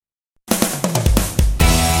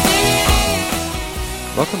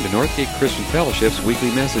Welcome to Northgate Christian Fellowship's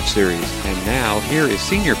weekly message series. And now, here is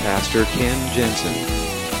Senior Pastor Ken Jensen.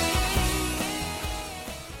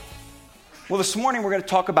 Well, this morning we're going to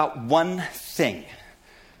talk about one thing.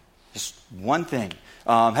 Just one thing.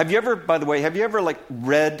 Have you ever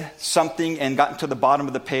read something and gotten to the bottom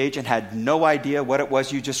of the page and had no idea what it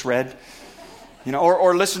was you just read? You know,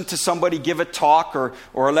 or listen to somebody give a talk or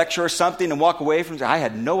a lecture or something and walk away from it. I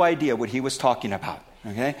had no idea what he was talking about.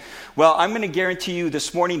 Okay? Well, I'm going to guarantee you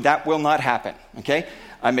this morning that will not happen. Okay?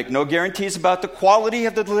 I make no guarantees about the quality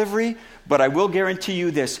of the delivery, but I will guarantee you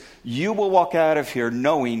this. You will walk out of here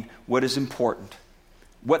knowing what is important.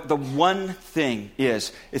 What the one thing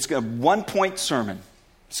is. It's a one-point sermon.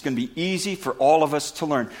 It's going to be easy for all of us to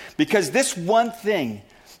learn. Because this one thing,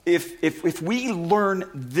 if we learn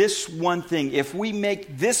this one thing, if we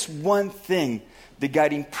make this one thing the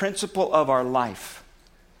guiding principle of our life,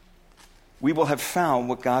 we will have found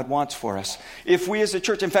what God wants for us. If we as a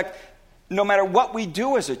church, in fact, no matter what we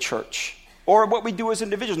do as a church, or what we do as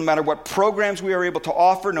individuals, no matter what programs we are able to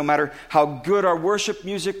offer, no matter how good our worship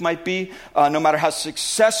music might be, no matter how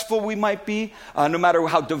successful we might be, no matter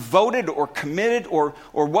how devoted or committed or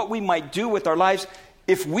what we might do with our lives,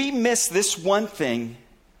 if we miss this one thing,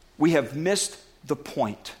 we have missed the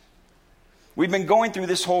point. We've been going through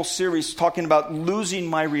this whole series talking about losing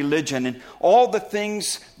my religion and all the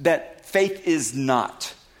things that faith is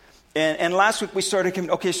not. And last week we started,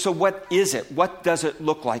 okay, so what is it? What does it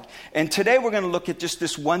look like? And today we're going to look at just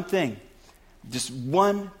this one thing. Just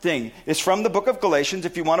one thing. It's from the book of Galatians.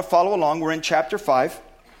 If you want to follow along, we're in chapter 5.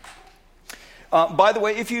 By the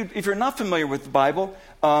way, if you're not familiar with the Bible,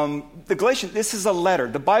 the Galatians, this is a letter.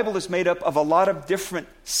 The Bible is made up of a lot of different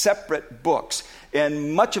separate books.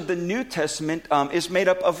 And much of the New Testament is made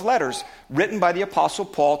up of letters written by the Apostle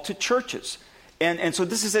Paul to churches. And so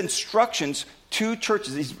this is instructions to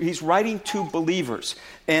churches. He's writing to believers.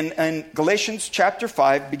 And in Galatians chapter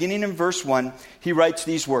 5, beginning in verse 1, he writes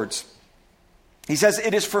these words. He says,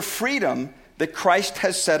 "It is for freedom that Christ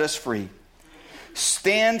has set us free.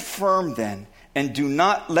 Stand firm then, and do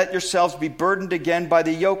not let yourselves be burdened again by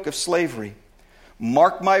the yoke of slavery.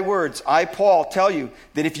 Mark my words, I, Paul, tell you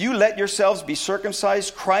that if you let yourselves be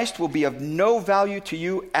circumcised, Christ will be of no value to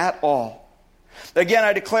you at all. Again,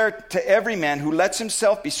 I declare to every man who lets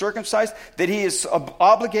himself be circumcised that he is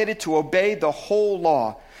obligated to obey the whole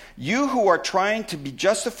law. You who are trying to be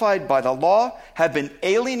justified by the law have been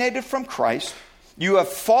alienated from Christ. You have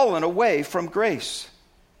fallen away from grace.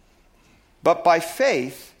 But by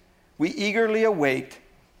faith, we eagerly await,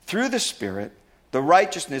 through the Spirit, the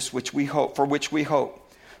righteousness for which we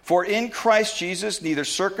hope. For in Christ Jesus, neither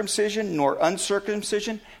circumcision nor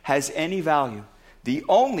uncircumcision has any value. The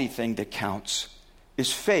only thing that counts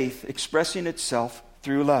is faith expressing itself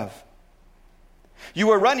through love.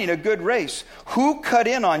 You are running a good race. Who cut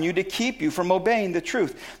in on you to keep you from obeying the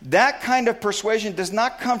truth? That kind of persuasion does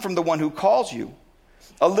not come from the one who calls you.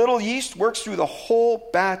 A little yeast works through the whole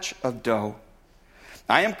batch of dough.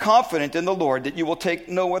 I am confident in the Lord that you will take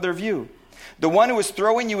no other view. The one who is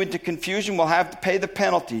throwing you into confusion will have to pay the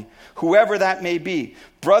penalty, whoever that may be.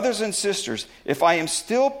 Brothers and sisters, if I am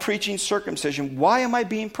still preaching circumcision, why am I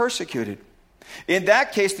being persecuted? In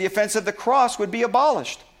that case, the offense of the cross would be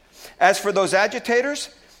abolished. As for those agitators,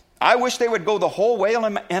 I wish they would go the whole way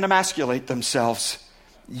and emasculate themselves.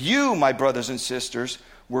 You, my brothers and sisters,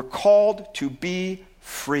 were called to be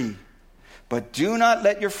free. But do not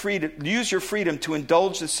let use your freedom to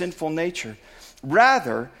indulge the sinful nature.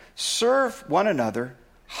 Rather, serve one another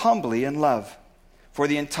humbly in love. For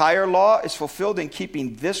the entire law is fulfilled in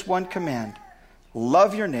keeping this one command: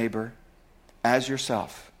 love your neighbor as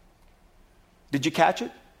yourself." Did you catch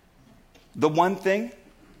it? The one thing?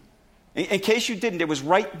 In case you didn't, it was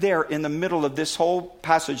right there in the middle of this whole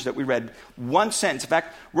passage that we read. One sentence. In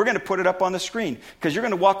fact, we're going to put it up on the screen because you're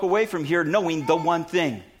going to walk away from here knowing the one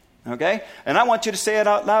thing. Okay? And I want you to say it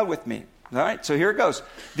out loud with me. All right? So here it goes.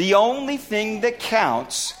 The only thing that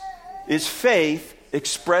counts is faith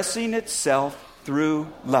expressing itself through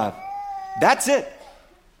love. That's it.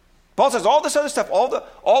 Paul says all this other stuff, all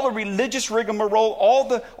the religious rigmarole,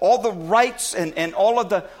 all the rites and all of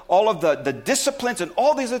the disciplines and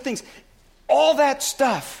all these other things, all that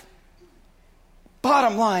stuff,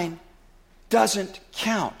 bottom line, doesn't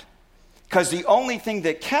count. Because the only thing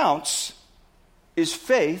that counts is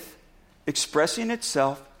faith expressing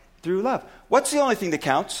itself through love. What's the only thing that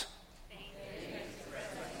counts?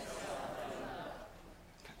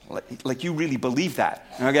 Like you really believe that,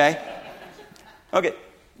 okay? Okay.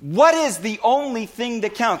 What is the only thing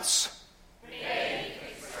that counts? Faith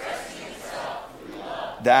expressing itself through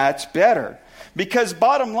love. That's better. Because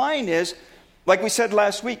bottom line is, like we said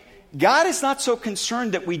last week, God is not so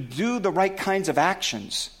concerned that we do the right kinds of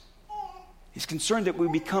actions. He's concerned that we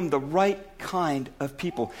become the right kind of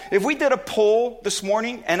people. If we did a poll this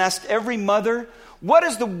morning and asked every mother, what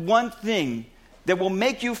is the one thing that will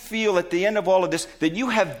make you feel at the end of all of this that you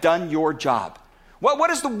have done your job?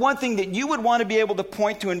 What is the one thing that you would want to be able to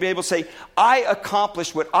point to and be able to say, I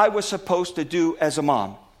accomplished what I was supposed to do as a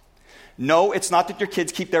mom? No, it's not that your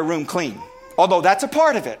kids keep their room clean, although that's a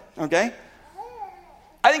part of it, okay?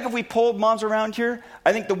 I think if we polled moms around here,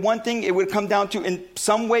 I think the one thing it would come down to in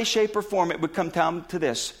some way, shape, or form, it would come down to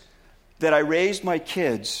this, that I raised my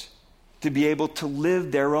kids to be able to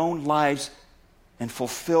live their own lives and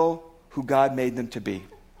fulfill who God made them to be.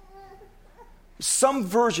 Some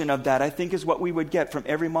version of that, I think, is what we would get from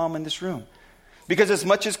every mom in this room. Because as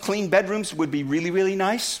much as clean bedrooms would be really, really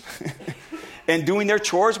nice, and doing their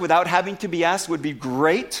chores without having to be asked would be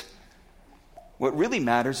great, what really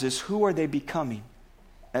matters is who are they becoming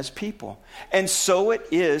as people. And so it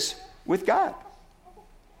is with God.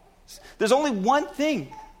 There's only one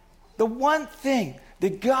thing, the one thing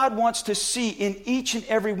that God wants to see in each and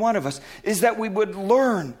every one of us is that we would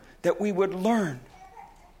learn that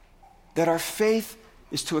our faith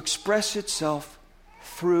is to express itself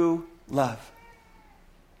through love.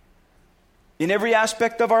 In every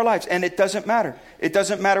aspect of our lives. And it doesn't matter. It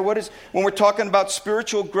doesn't matter what is. When we're talking about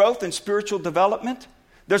spiritual growth and spiritual development,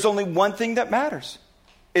 there's only one thing that matters.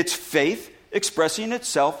 It's faith expressing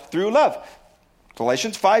itself through love.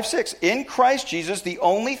 Galatians 5:6. In Christ Jesus, the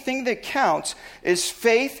only thing that counts is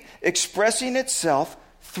faith expressing itself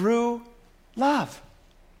through love.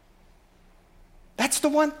 That's the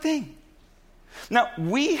one thing. Now,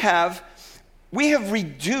 we have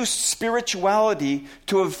reduced spirituality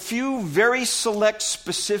to a few very select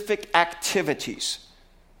specific activities.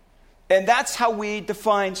 And that's how we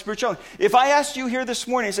define spirituality. If I asked you here this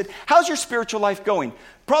morning, I said, how's your spiritual life going?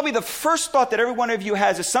 Probably the first thought that every one of you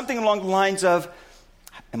has is something along the lines of,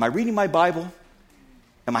 am I reading my Bible?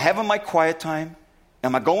 Am I having my quiet time?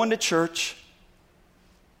 Am I going to church?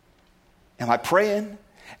 Am I praying?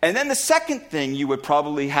 And then the second thing you would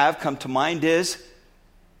probably have come to mind is,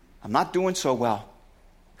 I'm not doing so well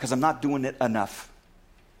because I'm not doing it enough.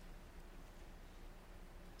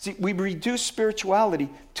 See, we reduce spirituality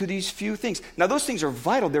to these few things. Now, those things are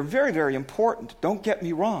vital. They're very, very important. Don't get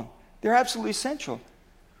me wrong. They're absolutely essential.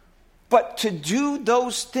 But to do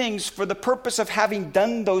those things for the purpose of having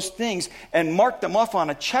done those things and mark them off on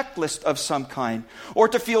a checklist of some kind, or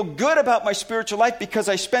to feel good about my spiritual life because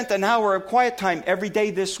I spent an hour of quiet time every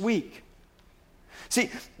day this week. See,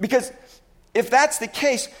 because if that's the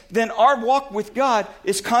case, then our walk with God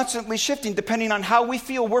is constantly shifting depending on how we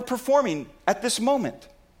feel we're performing at this moment.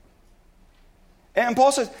 And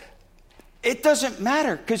Paul says, it doesn't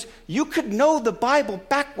matter, because you could know the Bible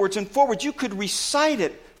backwards and forwards. You could recite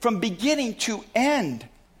it from beginning to end.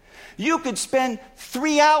 You could spend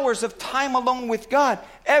 3 hours of time alone with God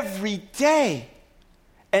every day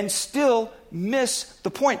and still miss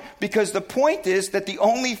the point. Because the point is that the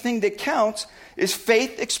only thing that counts is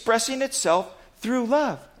faith expressing itself through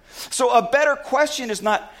love. So a better question is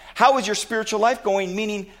not, how is your spiritual life going?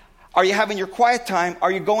 Meaning, are you having your quiet time?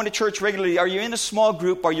 Are you going to church regularly? Are you in a small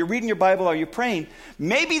group? Are you reading your Bible? Are you praying?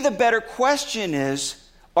 Maybe the better question is,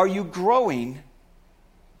 are you growing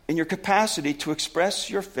in your capacity to express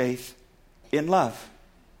your faith in love?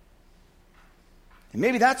 And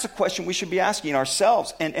maybe that's a question we should be asking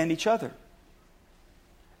ourselves and each other.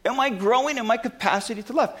 Am I growing in my capacity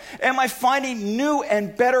to love? Am I finding new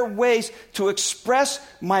and better ways to express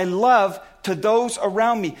my love to those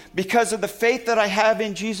around me because of the faith that I have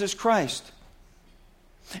in Jesus Christ?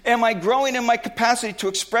 Am I growing in my capacity to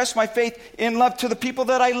express my faith in love to the people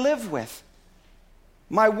that I live with?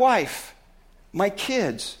 My wife, my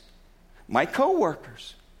kids, my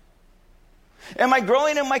coworkers. Am I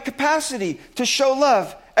growing in my capacity to show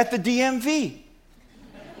love at the DMV?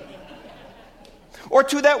 Or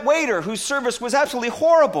to that waiter whose service was absolutely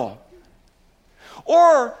horrible?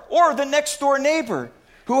 Or the next door neighbor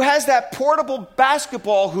who has that portable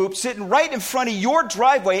basketball hoop sitting right in front of your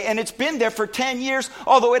driveway, and it's been there for 10 years,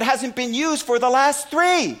 although it hasn't been used for the last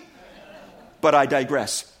 3. But I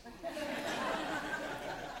digress.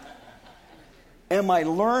 Am I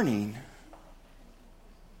learning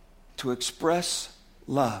to express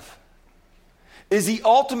love? Is the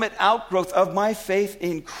ultimate outgrowth of my faith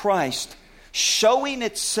in Christ showing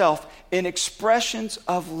itself in expressions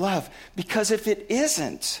of love? Because if it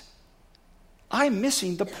isn't, I'm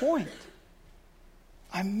missing the point.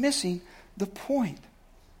 I'm missing the point.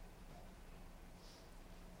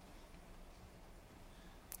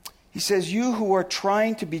 He says, you who are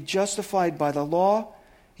trying to be justified by the law,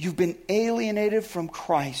 you've been alienated from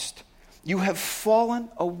Christ you have fallen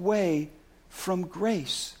away from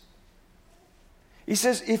grace. He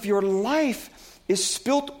says, if your life is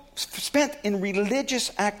spent in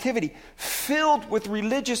religious activity, filled with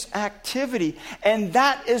religious activity, and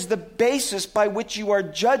that is the basis by which you are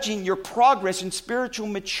judging your progress in spiritual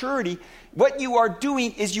maturity, what you are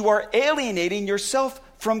doing is you are alienating yourself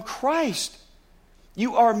from Christ.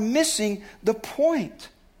 You are missing the point.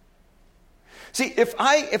 See, if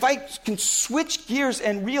I can switch gears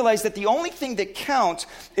and realize that the only thing that counts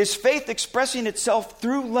is faith expressing itself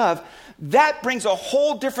through love, that brings a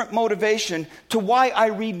whole different motivation to why I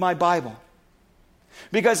read my Bible.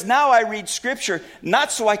 Because now I read Scripture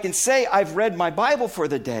not so I can say I've read my Bible for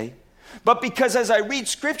the day, but because as I read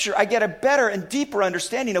Scripture, I get a better and deeper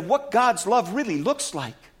understanding of what God's love really looks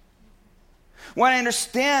like. When I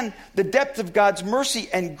understand the depth of God's mercy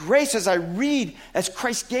and grace as I read, as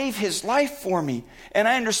Christ gave His life for me, and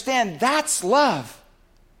I understand that's love,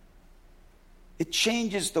 it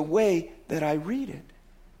changes the way that I read it.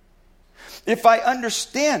 If I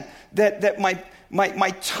understand that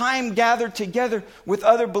my time gathered together with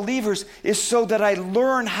other believers is so that I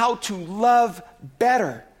learn how to love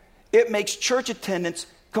better, it makes church attendance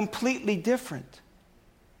completely different.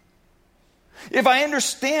 If I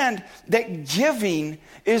understand that giving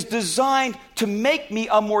is designed to make me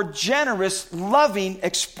a more generous, loving,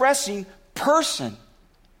 expressing person,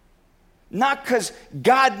 not because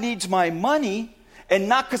God needs my money and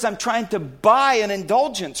not because I'm trying to buy an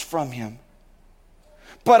indulgence from Him,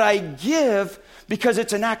 but I give because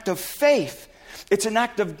it's an act of faith. It's an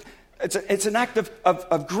act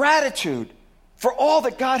of gratitude for all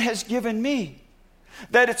that God has given me.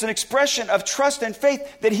 That it's an expression of trust and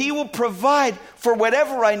faith that He will provide for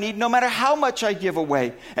whatever I need, no matter how much I give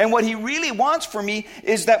away. And what He really wants for me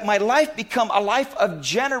is that my life become a life of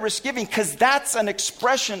generous giving, because that's an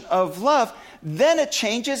expression of love. Then it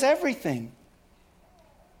changes everything.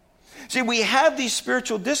 See, we have these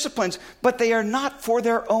spiritual disciplines, but they are not for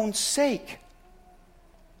their own sake.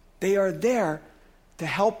 They are there to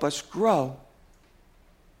help us grow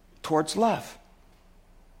towards love.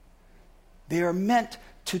 They are meant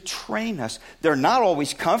to train us. They're not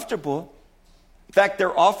always comfortable. In fact,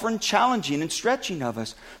 they're often challenging and stretching of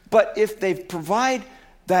us. But if they provide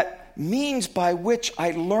that means by which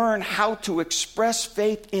I learn how to express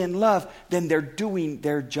faith in love, then they're doing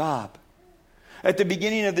their job. At the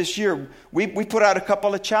beginning of this year, we put out a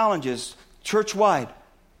couple of challenges church-wide.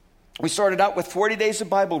 We started out with 40 days of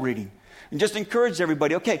Bible reading and just encouraged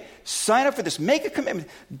everybody, okay, sign up for this. Make a commitment.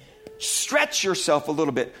 Stretch yourself a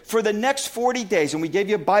little bit for the next 40 days. And we gave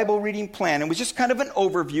you a Bible reading plan. It was just kind of an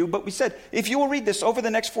overview, but we said, if you will read this over the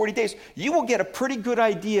next 40 days, you will get a pretty good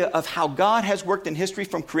idea of how God has worked in history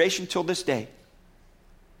from creation till this day.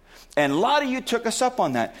 And a lot of you took us up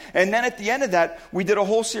on that. And then at the end of that, we did a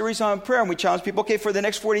whole series on prayer, and we challenged people, okay, for the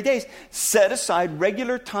next 40 days, set aside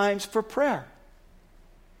regular times for prayer.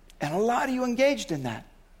 And a lot of you engaged in that.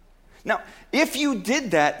 Now, if you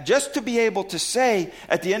did that just to be able to say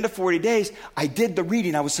at the end of 40 days, I did the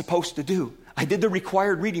reading I was supposed to do. I did the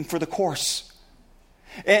required reading for the course.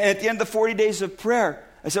 And at the end of the 40 days of prayer,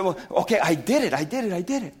 I said, well, okay, I did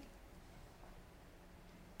it.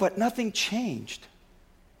 But nothing changed.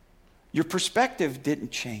 Your perspective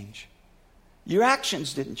didn't change. Your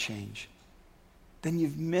actions didn't change. Then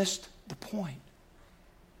you've missed the point.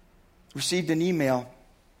 Received an email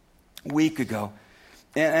a week ago.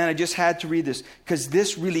 And I just had to read this because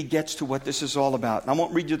this really gets to what this is all about. And I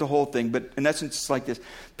won't read you the whole thing, but in essence, it's like this.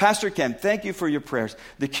 Pastor Ken, thank you for your prayers.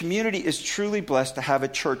 The community is truly blessed to have a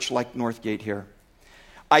church like Northgate here.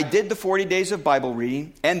 I did the 40 days of Bible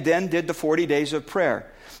reading and then did the 40 days of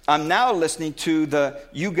prayer. I'm now listening to the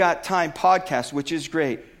You Got Time podcast, which is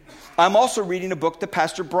great. I'm also reading a book that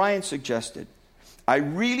Pastor Brian suggested. I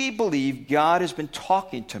really believe God has been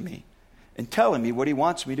talking to me and telling me what He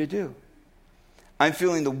wants me to do. I'm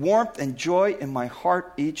feeling the warmth and joy in my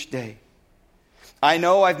heart each day. I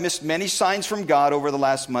know I've missed many signs from God over the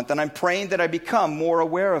last month, and I'm praying that I become more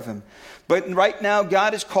aware of Him. But right now,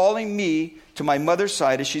 God is calling me to my mother's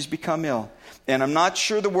side as she's become ill. And I'm not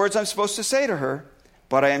sure the words I'm supposed to say to her,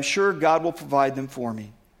 but I am sure God will provide them for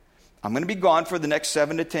me. I'm going to be gone for the next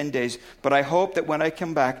 7 to 10 days, but I hope that when I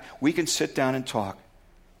come back, we can sit down and talk.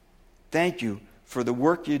 Thank you for the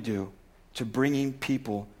work you do to bringing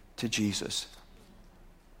people to Jesus.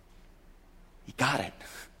 You got it.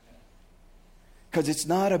 Because it's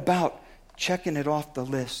not about checking it off the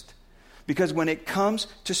list. Because when it comes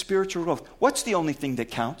to spiritual growth, what's the only thing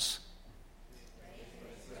that counts?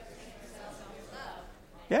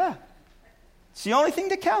 Yeah. It's the only thing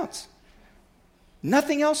that counts.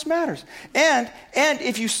 Nothing else matters. And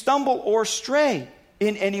if you stumble or stray,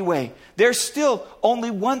 in any way, there's still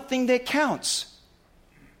only one thing that counts.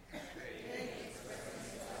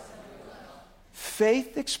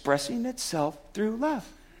 Faith expressing itself through love.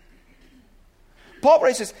 Paul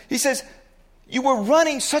writes this. He says, you were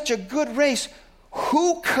running such a good race.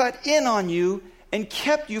 Who cut in on you and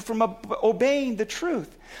kept you from obeying the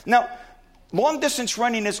truth? Now, long distance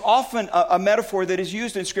running is often a metaphor that is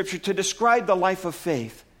used in Scripture to describe the life of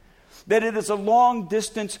faith. That it is a long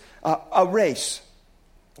distance, a race.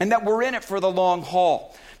 And that we're in it for the long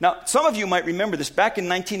haul. Now, some of you might remember this. Back in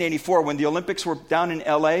 1984, when the Olympics were down in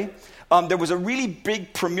LA, there was a really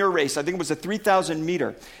big premier race. I think it was a 3,000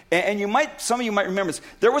 meter. And some of you might remember this.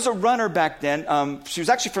 There was a runner back then. She was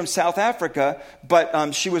actually from South Africa,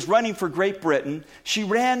 but she was running for Great Britain. She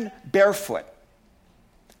ran barefoot.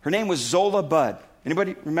 Her name was Zola Budd.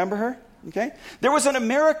 Anybody remember her? Okay. There was an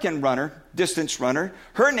American runner, distance runner.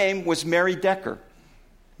 Her name was Mary Decker.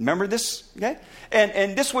 Remember this? Okay.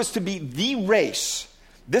 And this was to be the race.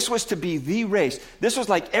 This was to be the race. This was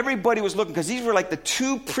like everybody was looking, because these were like the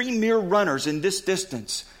two premier runners in this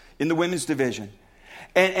distance in the women's division.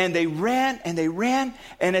 And they ran, and they ran,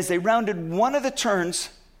 and as they rounded one of the turns,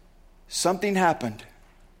 something happened.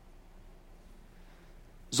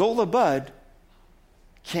 Zola Budd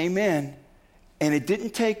came in, and it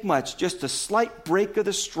didn't take much, just a slight break of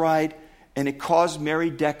the stride, and it caused Mary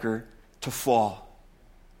Decker to fall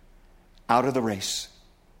out of the race.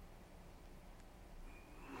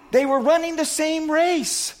 They were running the same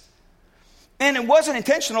race. And it wasn't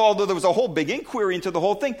intentional, although there was a whole big inquiry into the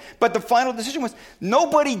whole thing. But the final decision was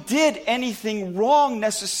nobody did anything wrong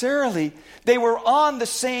necessarily. They were on the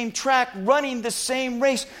same track, running the same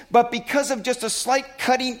race. But because of just a slight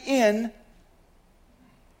cutting in,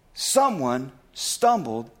 someone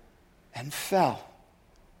stumbled and fell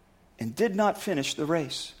and did not finish the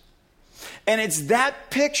race. And it's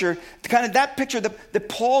that picture, that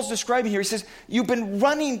Paul's describing here. He says, you've been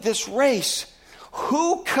running this race.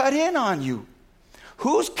 Who cut in on you?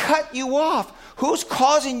 Who's cut you off? Who's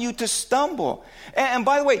causing you to stumble? And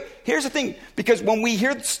by the way, here's the thing, because when we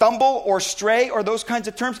hear stumble or stray or those kinds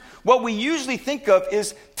of terms, what we usually think of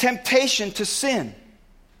is temptation to sin.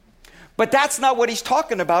 But that's not what he's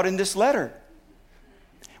talking about in this letter.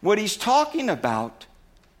 What he's talking about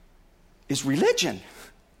is religion.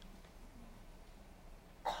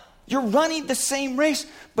 You're running the same race,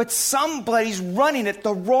 but somebody's running it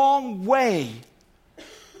the wrong way.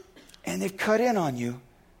 And they've cut in on you,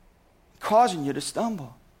 causing you to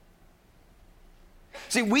stumble.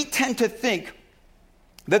 See, we tend to think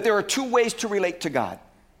that there are two ways to relate to God.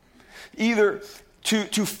 Either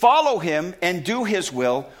to follow Him and do His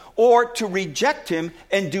will, or to reject Him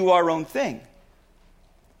and do our own thing.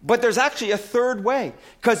 But there's actually a third way,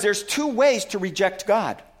 because there's two ways to reject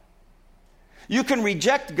God. You can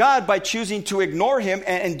reject God by choosing to ignore Him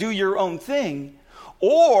and do your own thing.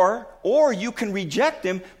 Or you can reject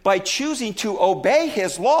Him by choosing to obey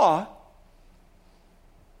His law,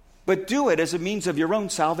 but do it as a means of your own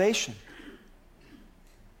salvation.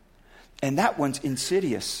 And that one's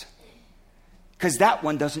insidious, because that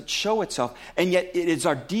one doesn't show itself. And yet it is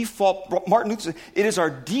our default, Martin Luther said, it is our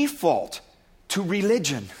default to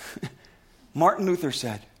religion. Martin Luther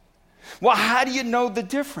said. Well, how do you know the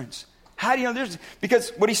difference? How do you know there's?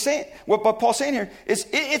 Because what he's saying, what Paul's saying here is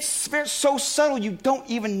it's so subtle you don't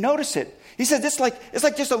even notice it. He says it's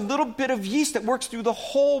like just a little bit of yeast that works through the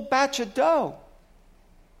whole batch of dough.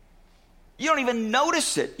 You don't even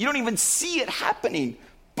notice it. You don't even see it happening.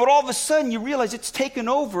 But all of a sudden you realize it's taken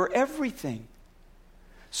over everything.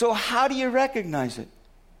 So how do you recognize it?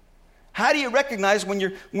 How do you recognize when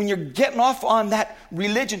you're getting off on that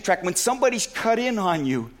religion track, when somebody's cut in on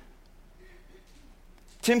you?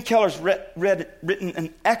 Tim Keller's written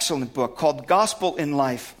an excellent book called Gospel in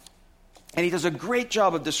Life. And he does a great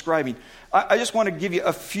job of describing. I just want to give you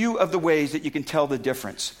a few of the ways that you can tell the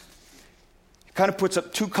difference. He kind of puts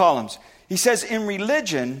up two columns. He says, in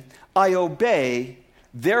religion, I obey,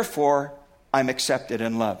 therefore I'm accepted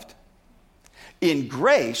and loved. In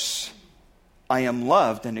grace, I am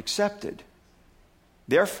loved and accepted.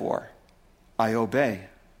 Therefore, I obey.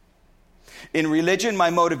 In religion, my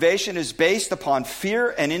motivation is based upon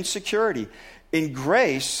fear and insecurity. In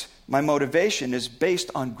grace, my motivation is based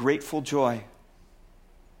on grateful joy.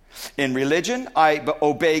 In religion, I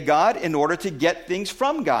obey God in order to get things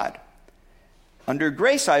from God. Under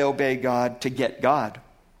grace, I obey God to get God,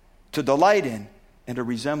 to delight in, and to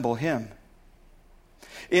resemble Him.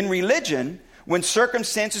 In religion, when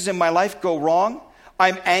circumstances in my life go wrong,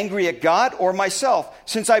 I'm angry at God or myself,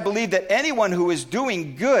 since I believe that anyone who is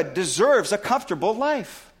doing good deserves a comfortable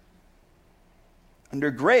life. Under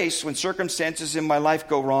grace, when circumstances in my life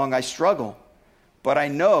go wrong, I struggle but I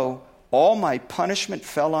know all my punishment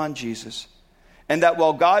fell on Jesus. And that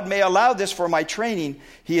while God may allow this for my training,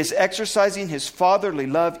 he is exercising his fatherly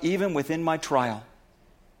love even within my trial.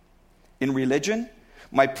 In religion,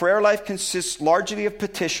 my prayer life consists largely of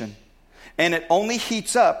petition, and it only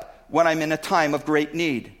heats up when I'm in a time of great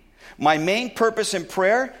need. My main purpose in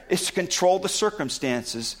prayer is to control the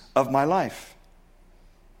circumstances of my life.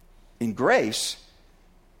 In grace,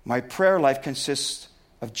 my prayer life consists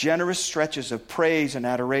of generous stretches of praise and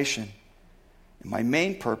adoration. And my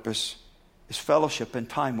main purpose is fellowship and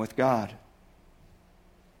time with God.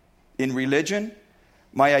 In religion,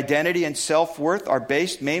 my identity and self-worth are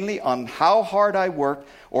based mainly on how hard I work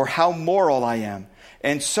or how moral I am.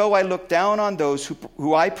 And so I look down on those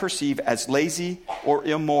who I perceive as lazy or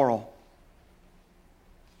immoral.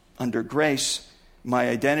 Under grace, my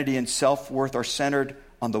identity and self-worth are centered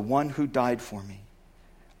on the one who died for me.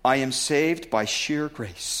 I am saved by sheer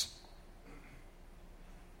grace.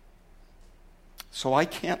 So I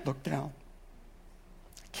can't look down.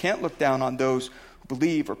 I can't look down on those who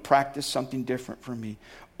believe or practice something different from me.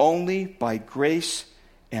 Only by grace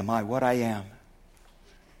am I what I am.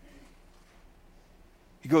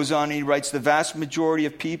 He goes on and he writes, the vast majority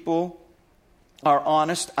of people are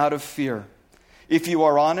honest out of fear. If you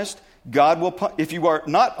are honest, if you are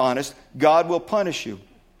not honest, God will punish you.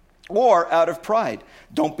 Or out of pride.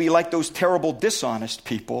 Don't be like those terrible dishonest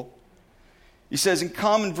people. He says, in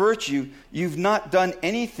common virtue, you've not done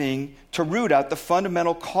anything to root out the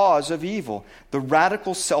fundamental cause of evil, the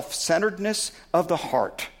radical self-centeredness of the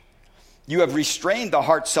heart. You have restrained the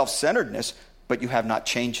heart's self-centeredness, but you have not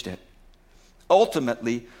changed it.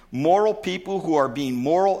 Ultimately, moral people who are being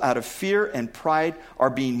moral out of fear and pride are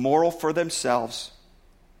being moral for themselves.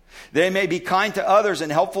 They may be kind to others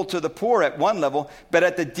and helpful to the poor at one level, but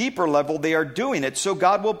at the deeper level they are doing it so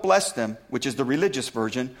God will bless them, which is the religious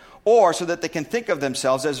version, or so that they can think of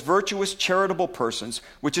themselves as virtuous, charitable persons,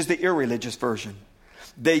 which is the irreligious version.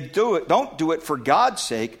 They don't do it for God's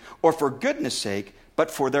sake or for goodness sake,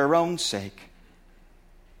 but for their own sake.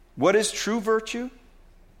 What is true virtue?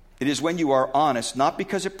 It is when you are honest, not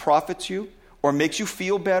because it profits you or makes you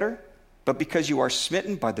feel better, but because you are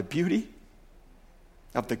smitten by the beauty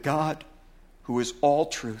of the God who is all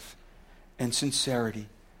truth and sincerity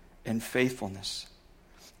and faithfulness.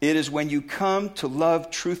 It is when you come to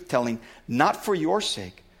love truth-telling, not for your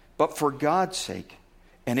sake, but for God's sake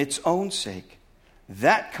and its own sake.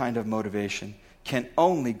 That kind of motivation can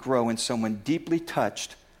only grow in someone deeply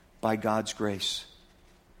touched by God's grace.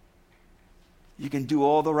 You can do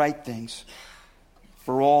all the right things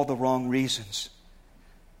for all the wrong reasons,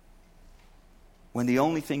 when the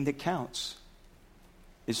only thing that counts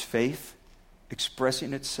is faith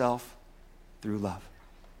expressing itself through love.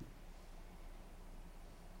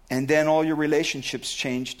 And then all your relationships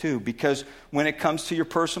change too, because when it comes to your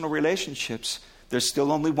personal relationships, there's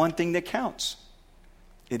still only one thing that counts.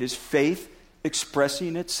 It is faith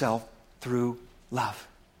expressing itself through love.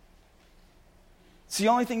 It's the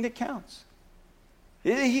only thing that counts.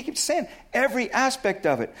 He keeps saying every aspect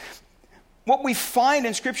of it. What we find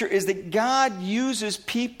in Scripture is that God uses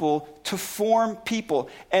people to form people.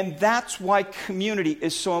 And that's why community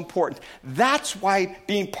is so important. That's why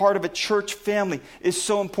being part of a church family is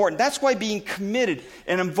so important. That's why being committed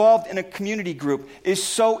and involved in a community group is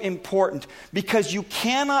so important. Because you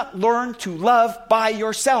cannot learn to love by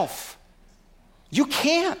yourself. You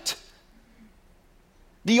can't.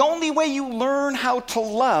 The only way you learn how to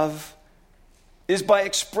love is by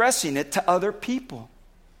expressing it to other people.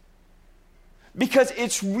 Because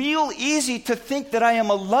it's real easy to think that I am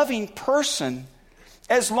a loving person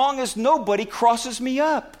as long as nobody crosses me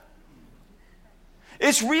up.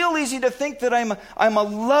 It's real easy to think that I'm a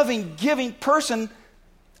loving, giving person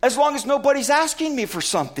as long as nobody's asking me for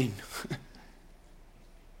something.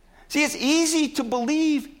 See, it's easy to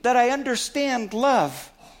believe that I understand love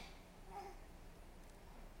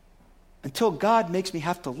until God makes me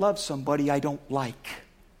have to love somebody I don't like.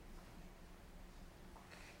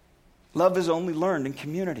 Love is only learned in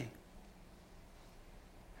community.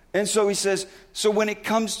 And so he says, so when it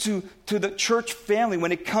comes to the church family,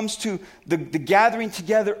 when it comes to the gathering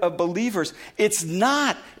together of believers, it's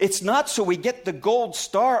not so we get the gold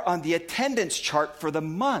star on the attendance chart for the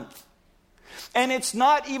month. And it's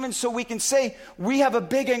not even so we can say we have a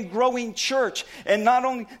big and growing church, and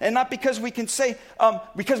not because we can say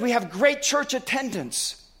because we have great church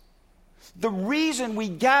attendance. The reason we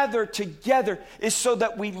gather together is so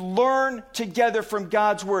that we learn together from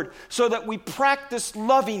God's word, so that we practice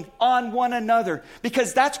loving on one another,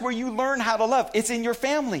 because that's where you learn how to love. It's in your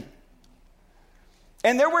family.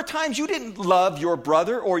 And there were times you didn't love your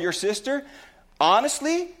brother or your sister.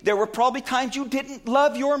 Honestly, there were probably times you didn't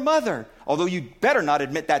love your mother, although you better not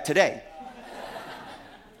admit that today.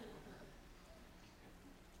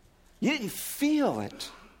 You didn't feel it,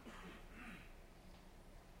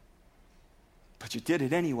 but you did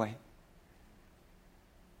it anyway.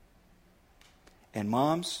 And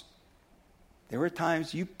moms, there were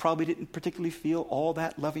times you probably didn't particularly feel all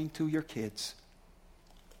that loving to your kids,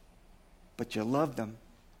 but you loved them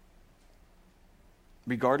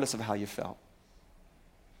regardless of how you felt.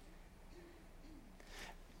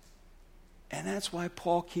 And that's why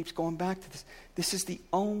Paul keeps going back to this. This is the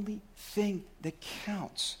only thing that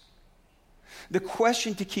counts. The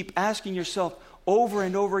question to keep asking yourself over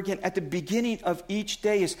and over again at the beginning of each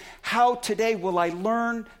day is, how today will I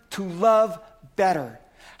learn to love better?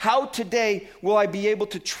 How today will I be able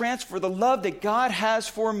to transfer the love that God has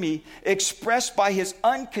for me, expressed by his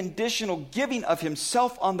unconditional giving of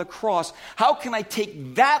himself on the cross? How can I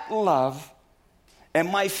take that love and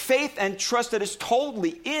my faith and trust that is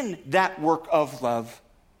totally in that work of love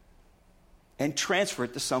and transfer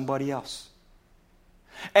it to somebody else?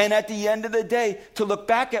 And at the end of the day, to look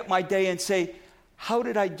back at my day and say, how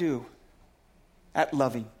did I do at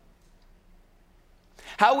loving?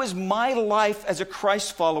 How is my life as a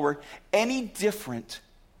Christ follower any different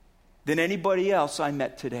than anybody else I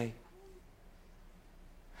met today?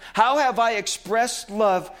 How have I expressed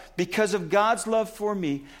love because of God's love for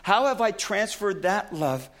me? How have I transferred that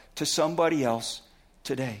love to somebody else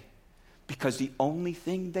today? Because the only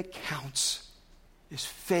thing that counts is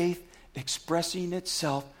faith expressing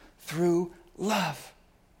itself through love.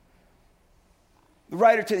 The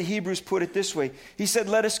writer to the Hebrews put it this way. He said,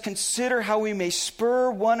 let us consider how we may spur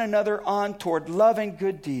one another on toward love and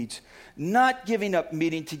good deeds, not giving up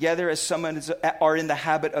meeting together as some are in the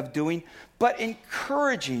habit of doing, but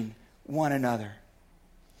encouraging one another.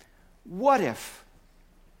 What if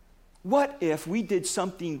we did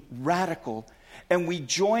something radical and we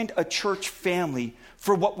joined a church family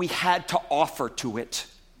for what we had to offer to it?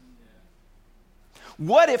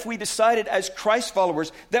 What if we decided as Christ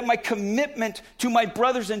followers that my commitment to my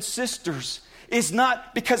brothers and sisters is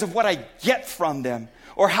not because of what I get from them,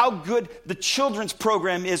 or how good the children's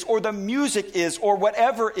program is, or the music is, or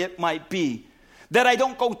whatever it might be? That I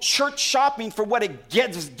don't go church shopping for what it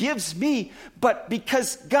gives me, but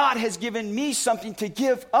because God has given me something to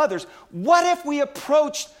give others. What if we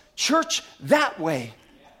approached church that way?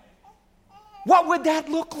 What would that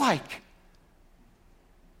look like?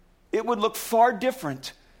 It would look far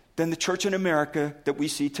different than the church in America that we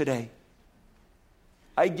see today.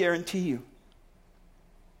 I guarantee you.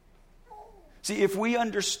 See, if we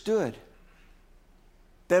understood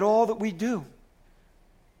that all that we do,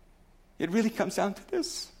 it really comes down to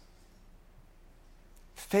this: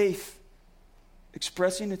 faith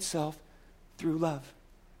expressing itself through love.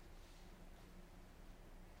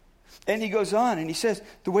 And he goes on and he says,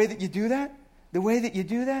 the way that you do that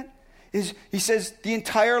is, he says, the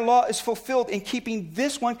entire law is fulfilled in keeping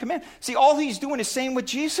this one command. See, all he's doing is saying what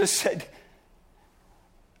Jesus said.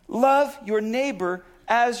 Love your neighbor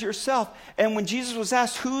as yourself. And when Jesus was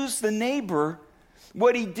asked, who's the neighbor?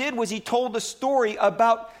 What he did was he told a story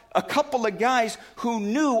about a couple of guys who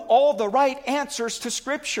knew all the right answers to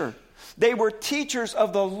Scripture. They were teachers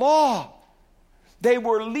of the law. They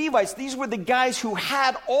were Levites. These were the guys who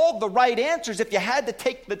had all the right answers. If you had to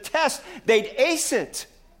take the test, they'd ace it.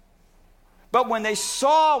 But when they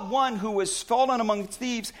saw one who was fallen among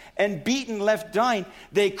thieves and beaten, left dying,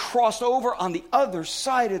 they crossed over on the other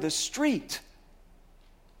side of the street.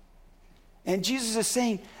 And Jesus is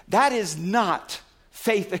saying, that is not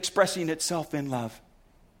faith expressing itself in love.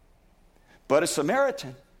 But a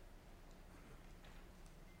Samaritan,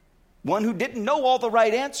 one who didn't know all the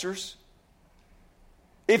right answers,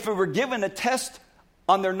 if it were given a test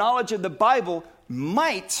on their knowledge of the Bible,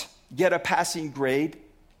 might get a passing grade.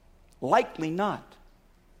 Likely not.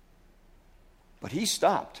 But he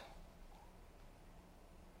stopped.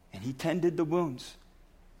 And he tended the wounds.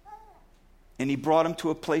 And he brought him to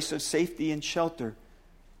a place of safety and shelter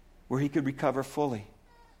where he could recover fully.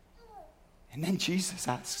 And then Jesus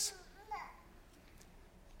asks,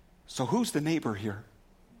 so who's the neighbor here?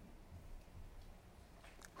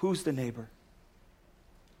 Who's the neighbor?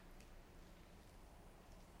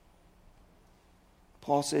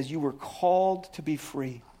 Paul says, you were called to be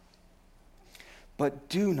free. But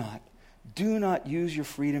do not use your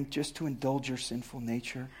freedom just to indulge your sinful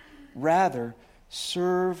nature. Rather,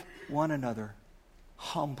 serve one another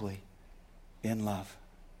humbly in love.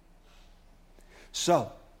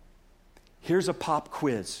 So, here's a pop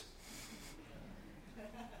quiz.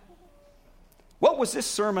 What was this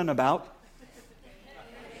sermon about?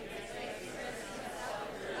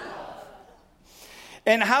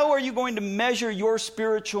 And how are you going to measure your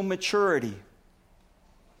spiritual maturity?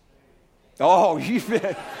 Oh,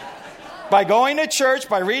 by going to church,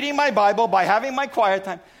 by reading my Bible, by having my quiet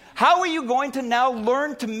time. How are you going to now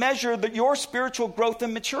learn to measure your spiritual growth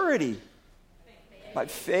and maturity? By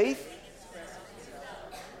faith.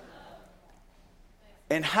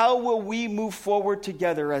 And how will we move forward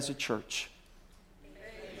together as a church?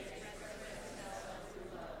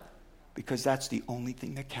 Because that's the only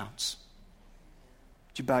thing that counts.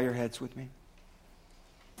 Would you bow your heads with me?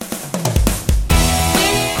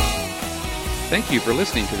 Thank you for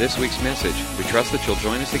listening to this week's message. We trust that you'll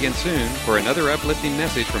join us again soon for another uplifting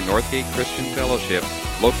message from Northgate Christian Fellowship,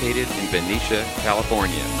 located in Benicia,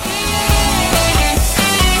 California.